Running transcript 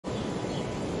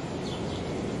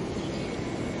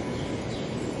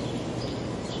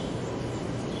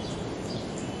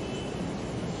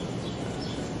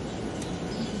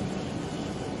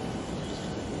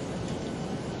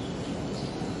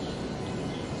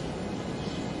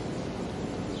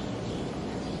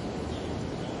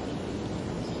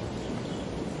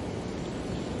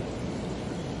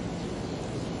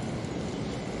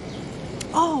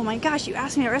Oh my gosh, you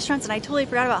asked me at restaurants and I totally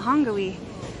forgot about hangui.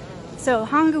 So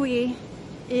hangui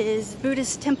is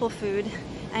Buddhist temple food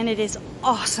and it is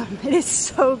awesome. It is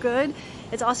so good.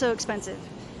 It's also expensive,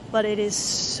 but it is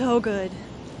so good.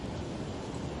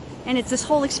 And it's this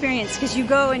whole experience because you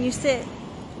go and you sit,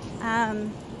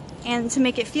 and to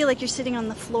make it feel like you're sitting on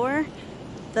the floor,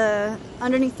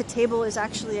 underneath the table is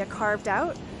actually a carved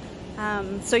out.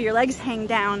 So your legs hang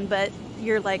down, but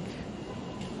you're like,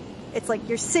 it's like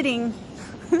you're sitting,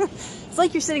 it's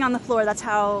like you're sitting on the floor. That's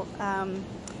how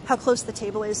close the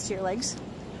table is to your legs.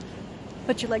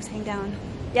 But your legs hang down.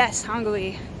 Yes,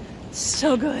 hangui.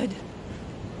 So good.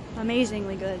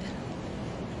 Amazingly good.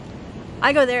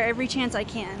 I go there every chance I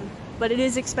can, but it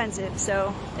is expensive,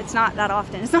 so it's not that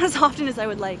often. It's not as often as I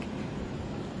would like.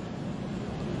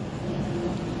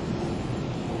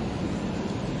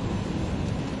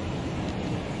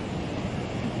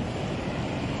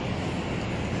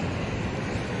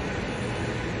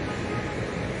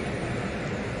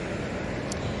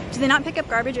 Do they not pick up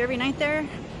garbage every night there?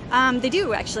 They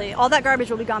do, actually. All that garbage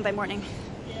will be gone by morning.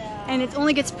 Yeah. And it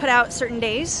only gets put out certain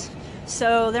days.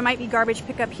 So there might be garbage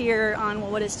pickup here on,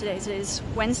 well, what is today? Today's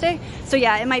Wednesday? So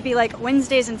yeah, it might be like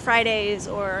Wednesdays and Fridays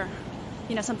or,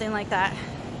 you know, something like that.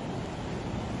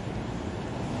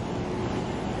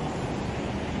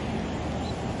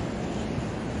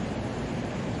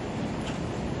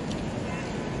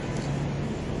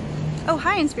 Oh,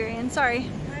 hi, Inspirian. Sorry.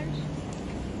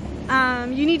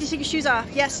 You need to take your shoes off.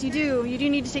 Yes, you do. You do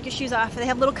need to take your shoes off. They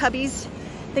have little cubbies.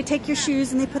 They take your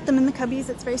shoes and they put them in the cubbies.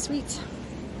 It's very sweet.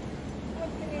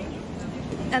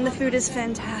 And the food is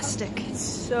fantastic. It's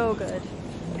so good.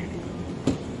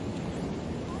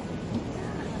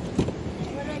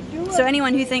 So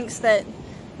anyone who thinks that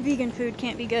vegan food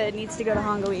can't be good needs to go to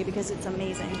hangui because it's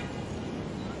amazing.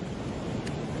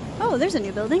 Oh, there's a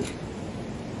new building.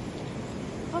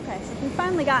 Okay, so we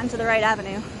finally got into the right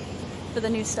avenue for the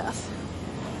new stuff.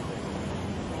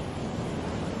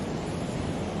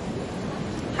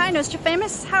 Hi, Nostra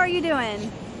Famous. How are you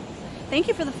doing? Thank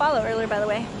you for the follow earlier, by the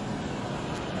way.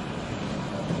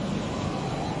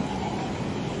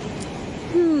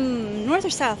 North or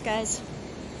south, guys?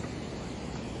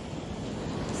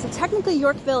 So technically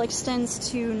Yorkville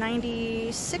extends to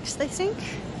 96th, I think.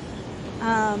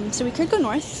 So we could go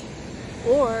north,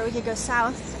 or we could go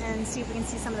south and see if we can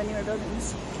see some of the newer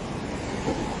buildings.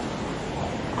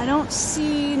 I don't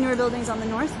see newer buildings on the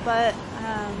north, but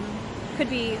could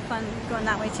be fun going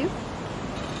that way too.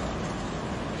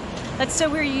 That's so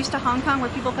weird. You're used to Hong Kong where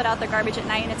people put out their garbage at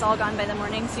night and it's all gone by the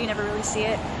morning, so you never really see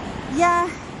it. Yeah.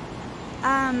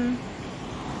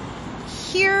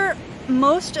 Here,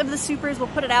 most of the supers will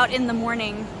put it out in the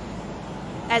morning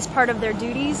as part of their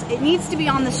duties. It needs to be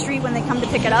on the street when they come to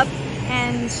pick it up,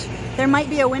 and there might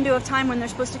be a window of time when they're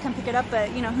supposed to come pick it up,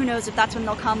 but you know, who knows if that's when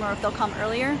they'll come or if they'll come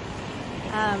earlier.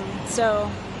 So,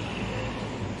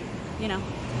 you know,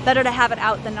 better to have it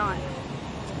out than not.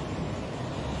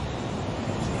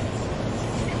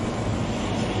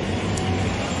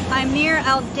 I'm near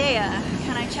Aldea.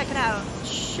 Can I check it out?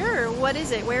 Sure. What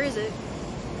is it? Where is it?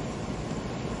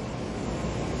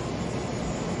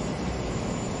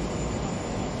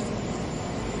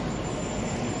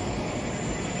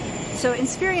 So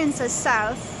Inspirian says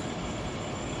south,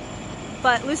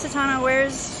 but Lusitano,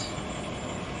 where's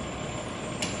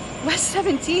West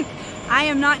 17th? I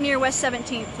am not near West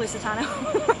 17th, Lusitano.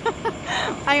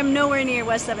 I am nowhere near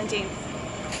West 17th.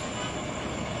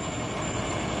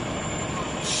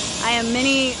 I am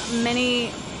many,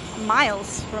 many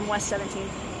miles from West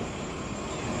 17th.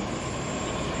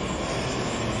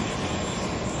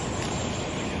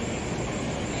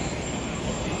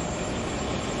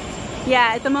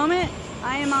 Yeah, at the moment,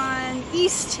 I am on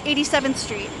East 87th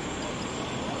Street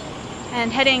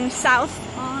and heading south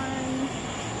on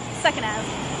 2nd Ave.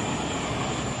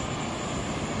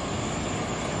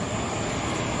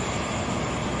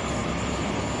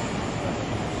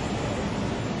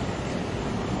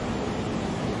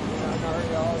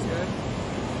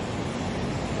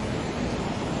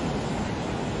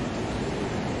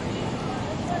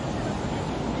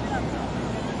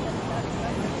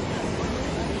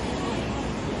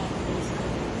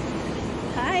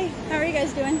 How are you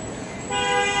guys doing?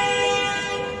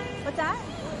 What's that?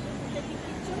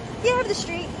 Yeah, I have the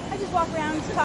street. I just walk around.